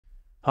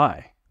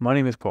Hi, my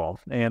name is Paul,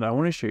 and I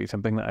want to show you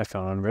something that I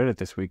found on Reddit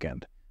this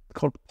weekend. It's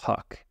called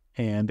Puck,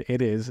 and it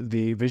is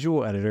the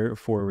visual editor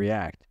for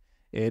React.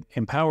 It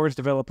empowers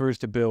developers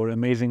to build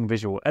amazing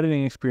visual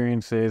editing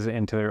experiences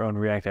into their own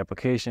React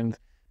applications,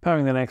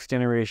 powering the next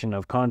generation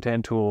of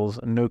content tools,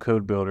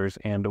 no-code builders,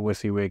 and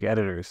WYSIWYG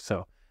editors.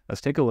 So let's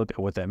take a look at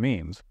what that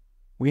means.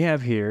 We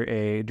have here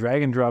a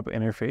drag and drop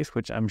interface,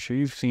 which I'm sure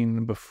you've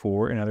seen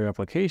before in other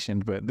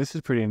applications, but this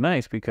is pretty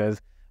nice because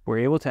we're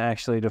able to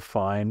actually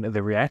define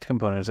the React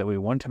components that we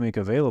want to make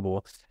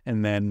available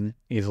and then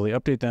easily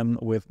update them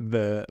with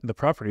the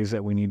properties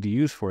that we need to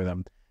use for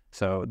them.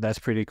 So that's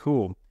pretty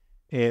cool.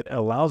 It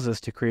allows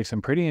us to create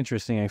some pretty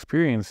interesting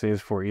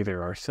experiences for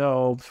either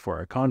ourselves, for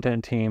our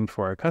content team,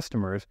 for our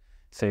customers.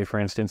 Say, for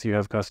instance, you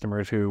have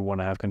customers who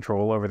want to have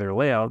control over their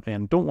layout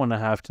and don't want to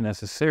have to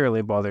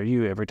necessarily bother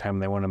you every time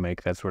they want to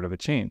make that sort of a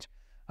change.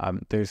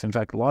 There's, in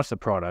fact, lots of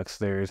products.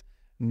 There's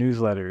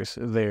newsletters,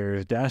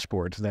 there's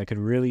dashboards that could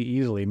really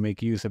easily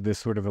make use of this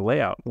sort of a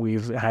layout.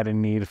 We've had a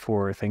need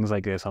for things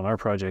like this on our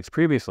projects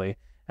previously,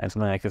 and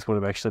something like this would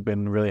have actually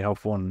been really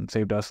helpful and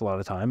saved us a lot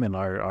of time and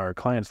our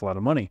clients a lot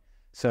of money.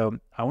 So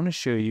I want to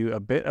show you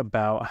a bit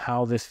about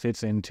how this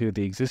fits into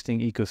the existing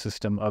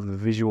ecosystem of the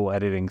visual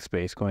editing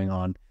space going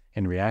on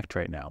in React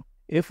right now.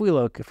 If we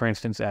look, for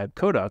instance, at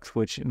Codex,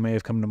 which may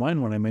have come to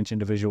mind when I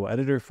mentioned a visual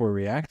editor for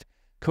React,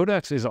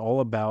 Codex is all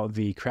about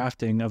the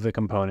crafting of the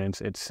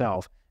components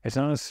itself. It's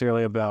not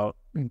necessarily about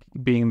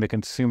being the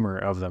consumer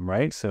of them,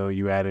 right? So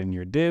you add in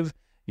your div,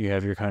 you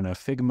have your kind of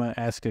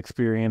Figma-esque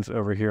experience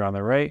over here on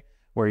the right,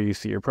 where you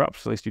see your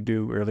props, at least you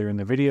do earlier in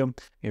the video.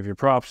 You have your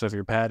props of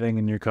your padding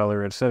and your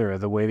color, etc.,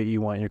 the way that you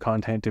want your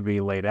content to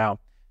be laid out.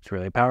 It's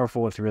really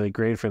powerful. It's really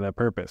great for that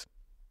purpose.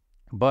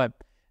 But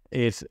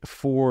it's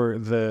for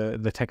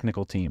the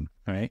technical team,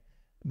 right?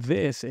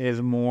 This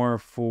is more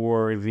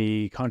for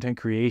the content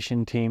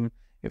creation team.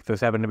 If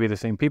those happen to be the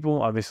same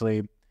people,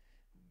 obviously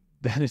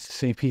that is the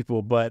same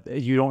people, but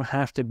you don't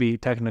have to be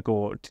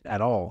technical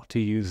at all to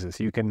use this.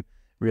 You can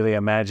really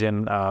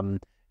imagine,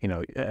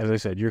 as I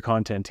said, your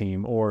content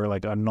team or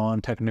like a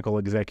non-technical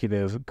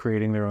executive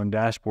creating their own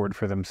dashboard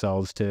for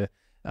themselves to,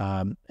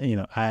 at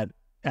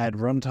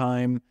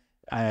runtime,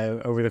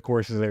 over the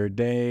course of their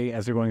day,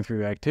 as they're going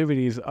through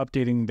activities,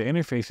 updating the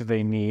interface that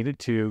they need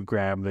to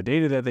grab the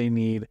data that they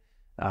need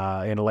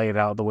and lay it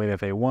out the way that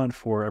they want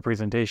for a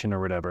presentation or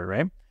whatever,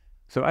 right?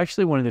 So I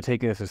actually wanted to take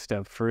this a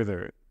step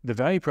further. The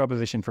value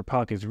proposition for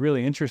Puck is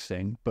really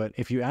interesting, but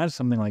if you add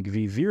something like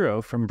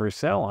V0 from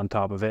Vercel on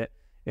top of it,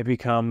 it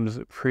becomes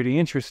pretty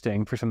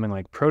interesting for something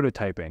like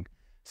prototyping.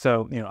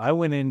 So, I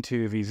went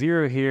into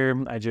V0 here.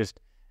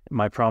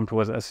 My prompt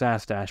was a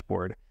SaaS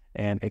dashboard,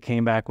 and it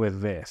came back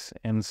with this.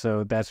 And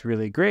so that's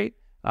really great.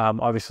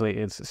 Obviously,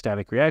 it's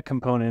static React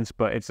components,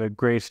 but it's a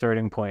great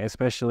starting point,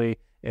 especially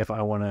if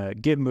I want to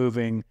get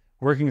moving,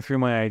 working through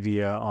my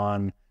idea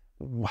on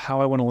how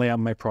I want to lay out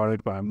my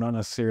product, but I'm not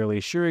necessarily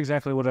sure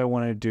exactly what I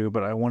want to do,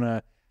 but I want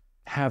to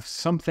have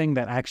something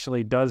that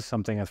actually does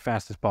something as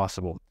fast as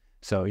possible.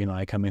 So,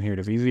 I come in here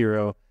to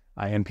V0,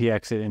 I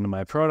npx it into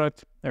my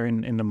product or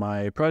into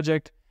my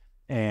project,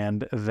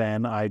 and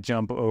then I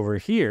jump over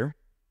here,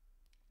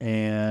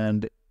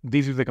 and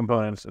these are the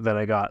components that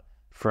I got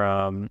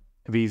from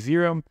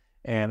V0.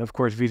 And of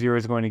course, V0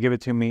 is going to give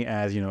it to me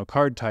as,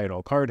 card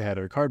title, card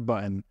header, card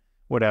button,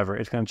 whatever.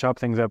 It's going to chop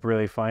things up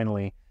really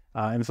finely.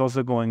 And it's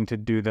also going to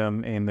do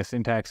them in the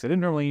syntax that it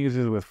normally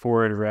uses with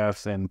forward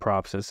refs and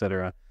props,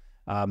 etc.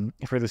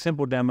 For the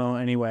simple demo,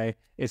 anyway,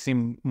 it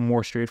seemed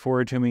more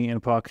straightforward to me in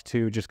Puck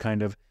to just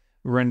kind of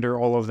render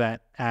all of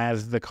that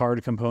as the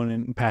card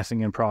component, passing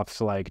in props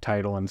like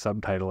title and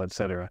subtitle,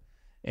 etc.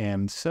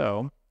 And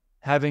so,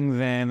 having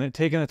then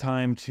taken the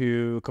time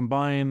to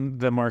combine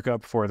the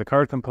markup for the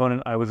card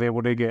component, I was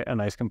able to get a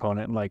nice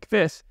component like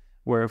this,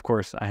 where, of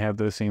course, I have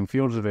those same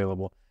fields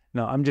available.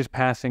 Now, I'm just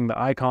passing the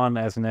icon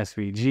as an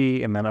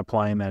SVG and then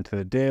applying that to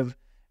the div.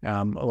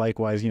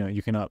 Likewise,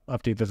 you can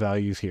update the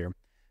values here.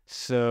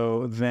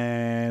 So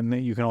then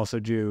you can also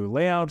do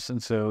layouts.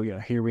 And so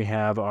here we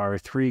have our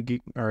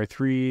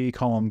three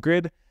column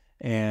grid.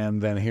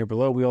 And then here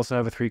below, we also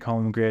have a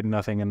 3-column grid,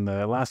 nothing in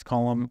the last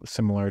column,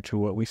 similar to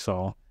what we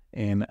saw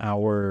in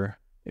our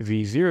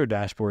V0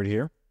 dashboard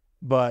here.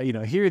 But,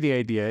 here the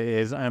idea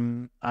is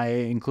I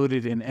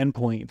included an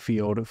endpoint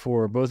field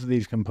for both of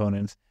these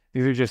components.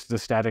 These are just the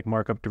static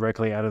markup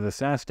directly out of the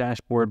SaaS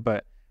dashboard,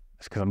 but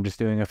it's because I'm just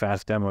doing a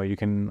fast demo. You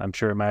can, I'm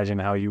sure, imagine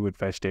how you would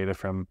fetch data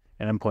from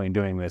an endpoint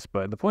doing this.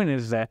 But the point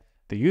is that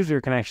the user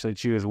can actually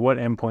choose what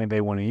endpoint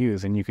they want to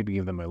use, and you could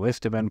give them a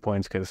list of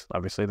endpoints because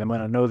obviously they might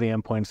not know the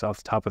endpoints off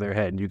the top of their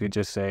head. You could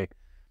just say,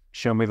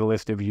 show me the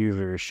list of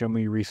users, show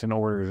me recent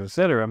orders,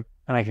 etc.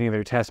 And I can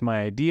either test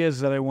my ideas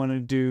that I want to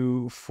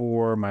do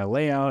for my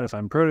layout if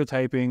I'm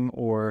prototyping,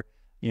 or,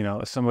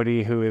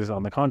 somebody who is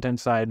on the content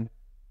side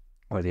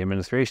or the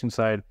administration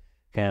side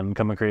can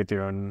come and create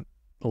their own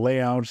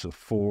layouts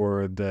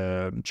for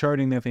the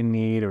charting that they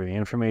need or the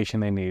information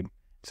they need,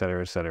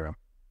 etc., etc.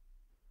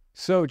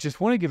 So just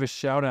want to give a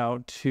shout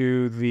out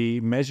to the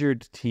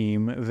Measured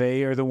team.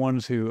 They are the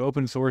ones who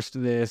open sourced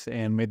this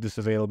and made this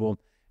available.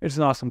 It's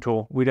an awesome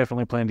tool. We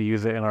definitely plan to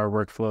use it in our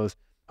workflows.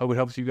 Hope it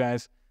helps you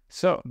guys.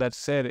 So that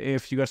said,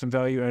 if you got some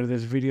value out of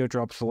this video,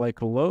 drop us a like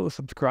below,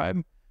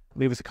 subscribe,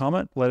 leave us a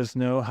comment, let us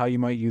know how you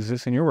might use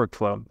this in your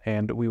workflow,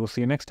 and we will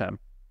see you next time.